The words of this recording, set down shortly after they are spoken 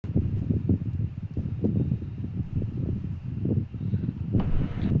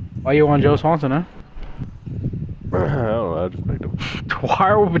Why you want Joe Swanson, huh? I don't know, I just picked him. Why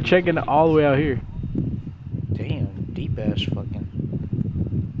are we checking all the way out here? Damn, deep ass fucking.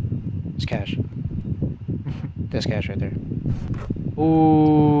 It's cash. That's cash right there.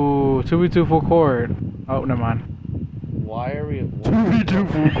 Ooh, 2v2 full court. Oh, never mind. Why are we?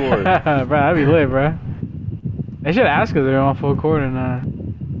 2v2 full court. Bro, that'd be lit, bro. They should ask us if they're on full court and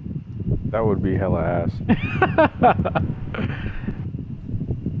That would be hella ass.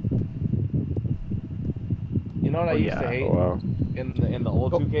 You know what I used to hate Oh, wow. in the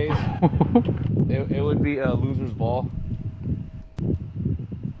old 2Ks? It would be a loser's ball.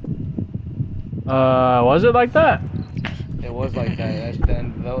 Was it like that? It was like that.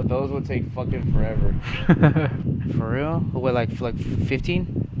 Then those would take fucking forever. For real? What, like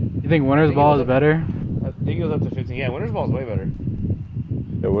 15? You think winner's ball is better? I think it was up to 15. Yeah, winner's ball is way better.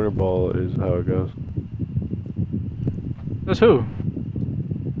 The winter ball is how it goes. That's who?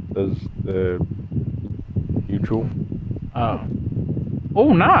 Does the neutral? Oh.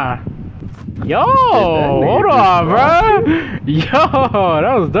 Oh, nah. Yo, nigga hold just on, bro. rocked Yo,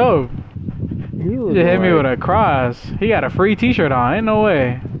 that was dope. He He was just hit me like- with a cross. He got a free t-shirt on. Ain't no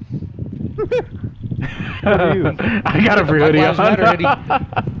way. you? I got a free Black hoodie Lives Matter on.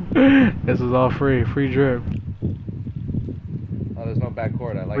 This is all free. Free drip. Oh, there's no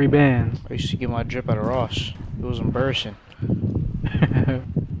backcourt. I like Free that. bands. I used to get my drip out of Ross. It was embarrassing.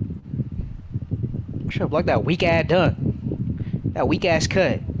 Should have blocked that weak ass dunk. That weak ass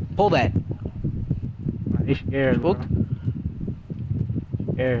cut. Pull that. He's scared, bro. Booked?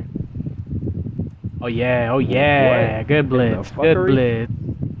 Scared. Oh yeah, oh yeah. What? Good blitz. the Good fuckery? blitz.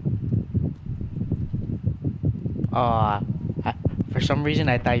 For some reason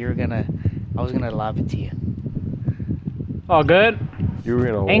I thought I was gonna lob it to you. All good. You were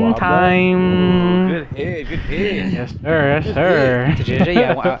gonna Hang lob that? time. Good hit. Good hit. Yes sir, yes sir. To JJ?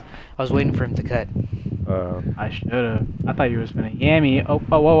 Yeah, I was waiting for him to cut. I should've. I thought you was gonna yammy. Oh,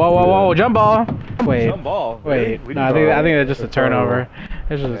 whoa, whoa, whoa, whoa, whoa, jump ball. Wait, Some ball. wait. We No, I didn't- think that's just a It's all turnover.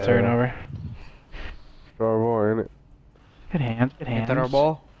 It's just a Yeah. turnover. Star ball, ain't it? Good hands, good Ain't hands. that our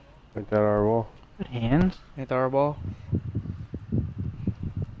ball? Ain't that our ball? Good hands. Ain't that our ball?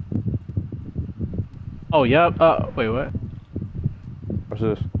 Oh, yep. Wait, what? What's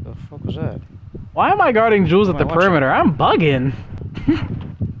this? The fuck was that? Why am I guarding Jules at Am the I watching? perimeter? I'm bugging.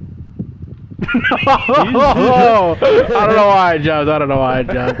 No! I don't know why I jumped. I don't know why I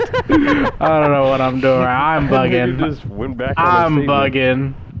jumped. I don't know what I'm doing. I'm You bugging. just went back on a I'm statement.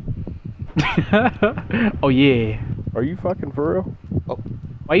 bugging. Oh yeah. Are you fucking for real?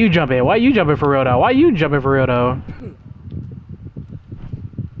 Why you jumping? Why you jumping for real though? Why you jumping for real though?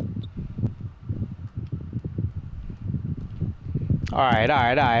 Alright.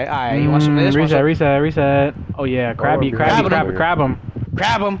 You want some of this? Want some- Reset. Oh yeah, crabby, Grab crab him. him. Crab him.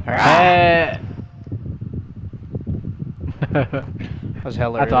 Grab him! That was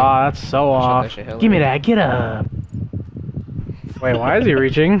hella That's early. all. That's so I shot off. that shit hella Give me early. that. Get up. Wait, why is he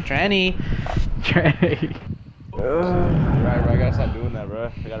reaching? Tranny! Right, I gotta stop doing that,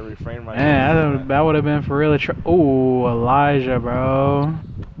 bro. I gotta refrain my. Man, that would have been for real. Ooh, Elijah, bro.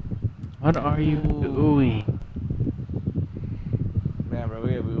 What are you doing? Man, bro,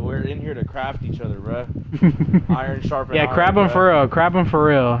 we're in here to craft each other, bro. Iron sharpen Yeah, iron, crab him bruh. for real. Crab him for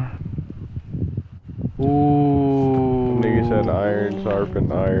real. Ooh. Nigga said iron,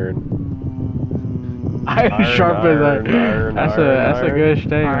 sharpen iron. Iron sharp as iron, that. iron, That's iron, a iron. good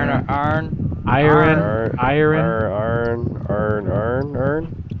statement. Iron. Iron.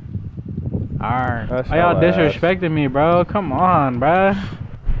 That's Why y'all hella ass. disrespecting me, bro? Come on, bro.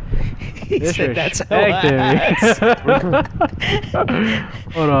 He said that's Disrespecting me.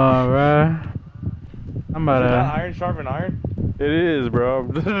 Hold on, bro. I'm Is it not about iron sharpen iron? It is, bro.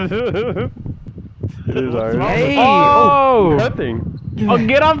 It is iron. Hey! Oh! Nothing. Oh,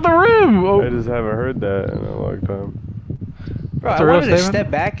 get off the rim! I Oh. just haven't heard that in a long time. Bro, That's I a real wanted to statement? step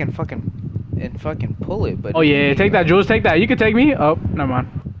back and fucking pull it, but Oh yeah, take that, Jules. Take that. You can take me. Oh, never mind.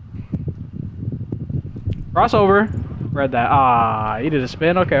 Crossover. Read that. Ah, you did a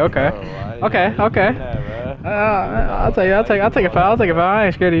spin. Okay. Bro, why you Okay, doing okay. that, bruh? I'll take it. I'll take a foul. I'll take a foul. I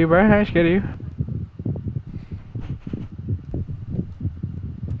ain't scared of you, bro. I ain't scared of you.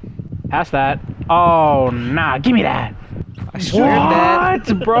 Pass that. Oh, nah. Give me that. I swear that.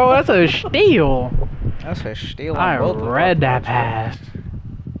 What, bro? That's a steal. That's a steal on I both of read our that parts, pass.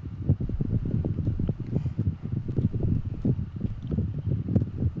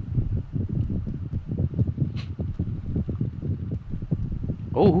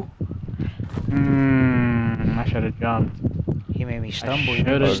 bro. Ooh. I should have jumped. He made me You stumble.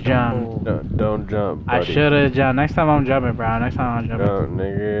 should've You jumped. stumble. Don't jump, I buddy. should've jumped. Next time I'm jumping, bro. Next time I'm jumping. Don't,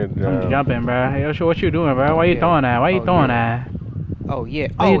 nigga, I'm jump. jumping, bro. Hey, yo, what you doing, bro? Why you Yeah. throwing that? Why you Oh, throwing yeah. that? Oh yeah.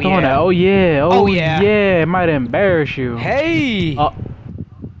 Why Oh you throwing yeah. that? Oh yeah. Oh, yeah. Yeah. It might embarrass you. Hey. Oh.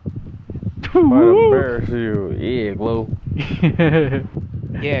 Might embarrass you. Yeah, glow.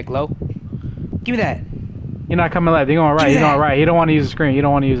 Yeah, glow. Give me that. You're not coming left. You're going right. Give me You're going that. right. You don't want to use the screen. You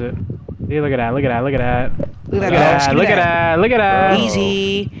don't want to use it. See, look at that. Look at that. Look at that. Look Look at at that. that. Give me Look at that. Look at that. Bro.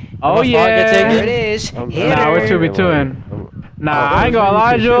 Easy. Oh Come on, Spawn, get There taken. it is. Hit Nah, her. we're 2v2ing. Nah, I ain't gonna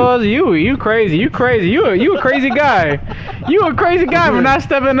lie, Jules. You crazy. You crazy. You a crazy guy. You a crazy guy for not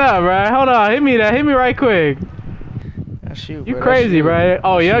stepping up, right? Hold on. Hit me that. Hit me right quick. That's you, You bro. crazy, That's you. right?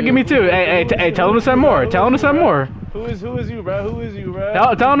 Oh yeah, give me two. Hey, tell him to send more. Tell him to send more. Who is you, bro? Who is you, bro?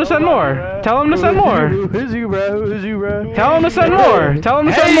 Tell him to send Nobody, more. bro. Tell him to send more. Who is you, bro? Who is you, bro? Tell him to send more. Tell him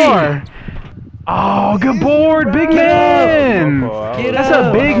to send Hey! more. Oh, good board, big man. Get That's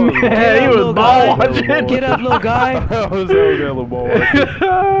up. a big man. Get He up, was little ball guy. watching. Get up, little guy. I was on yellow ball.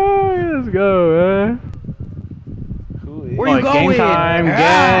 Let's go, man. Who is Where you Game going? time.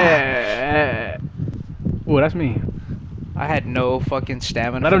 Ah. Ooh, that's me. I had no fucking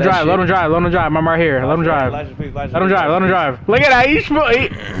stamina. Let him for that drive. Let him shit. drive. Let him drive. I'm right here. Let him drive. Elijah, please, Elijah, Let him please. drive. Let him drive. Look at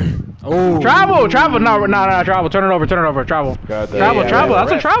that. Oh. Travel. Travel. No, travel. Turn it over. Turn it over. Travel. Got that. Travel. yeah, Travel. yeah,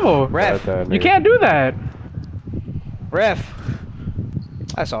 That's a ref. travel. Ref. Got that, You nigga. can't do that. Ref.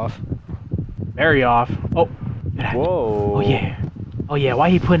 That's off. Very off. Oh. Whoa. Oh yeah. Oh yeah. Why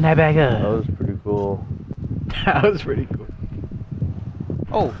he putting that back That up? was pretty cool. That was pretty cool.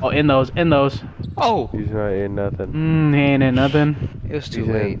 Oh. Oh, in those. In those. Oh. He's not in nothing. He ain't in nothing. It was too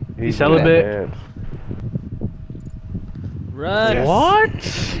He's late. in. He's celibate. in my pants. Run. What?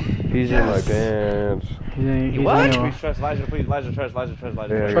 He's in my pants. He's What? in- Please trust Elijah, please. Elijah, trust Elijah, trust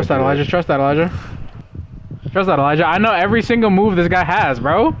Elijah. Yeah, Trust that, Elijah. Trust that, Elijah. Trust that, Elijah. I know every single move this guy has,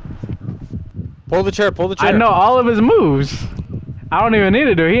 bro. Pull the chair. Pull the chair. I know all of his moves. I don't even need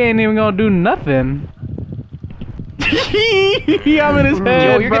to do. He ain't even gonna do nothing. I'm in his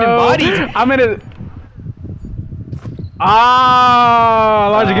head, you're bro. getting bodied. I'm in his. Ah,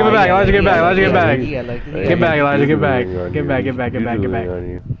 Elijah, give it back. Yeah, Elijah, get back. yeah, Elijah, get yeah, back. yeah, like- Get back, Elijah. Get back. Doodling on Get you. back. Get back. Get back. Get back. Doodling on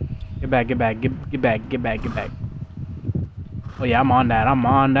you. Get back. Get back. Get back. Get back. Get back. Oh yeah, I'm on that. I'm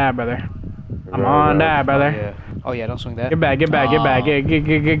on that, brother. I'm on that, brother. Yeah. Oh yeah, don't swing that. Get back. Get back. Get back.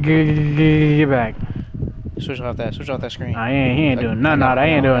 Get back. Switch off that. Switch off that screen. Nah, he ain't doing nothing of that.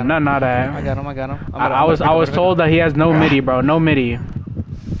 He ain't doing nothing of I that. got him. I got him. I was told that he has no MIDI, bro. No MIDI.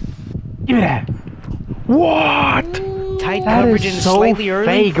 Give me that. What? tight That coverage is and so slightly early.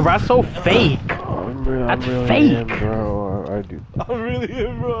 fake, bro. That's so fake. I'm That's really fake. am, bro. I do. I really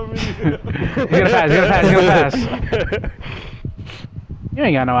am, bro. I really am. He's gonna pass. He's gonna pass. He's gonna pass. You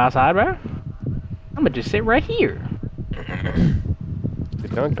ain't got no outside, bro. I'm gonna just sit right here. They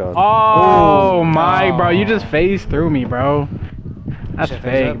dunked on. Oh, Ooh. my, bro. You Oh. just phased through me, bro. That's said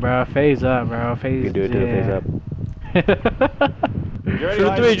phase fake, up? bro. Phase up, bro. Phase. You can do it to the face up. You ready, Shoot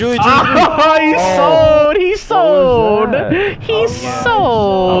Elijah? three, Julie. Oh, he's Oh. sold. He's sold. that? He's Oh, yeah.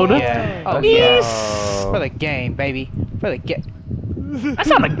 sold. Oh yeah. Oh He's yeah. Oh. For the game, baby. For the game.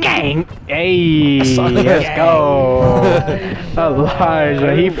 That's on the gang. Hey, That's on the let's gang. go.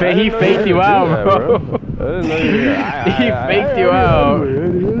 Elijah, he faked you out, bro. He faked you out.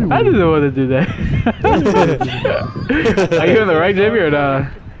 I didn't want to do that. Are you in the right, Jimmy, or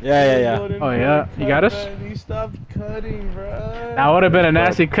not? Yeah. Oh, yeah. You got us? He stopped cutting, bro. That would have been a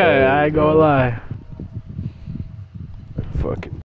nasty cut. I ain't gonna lie. Fucking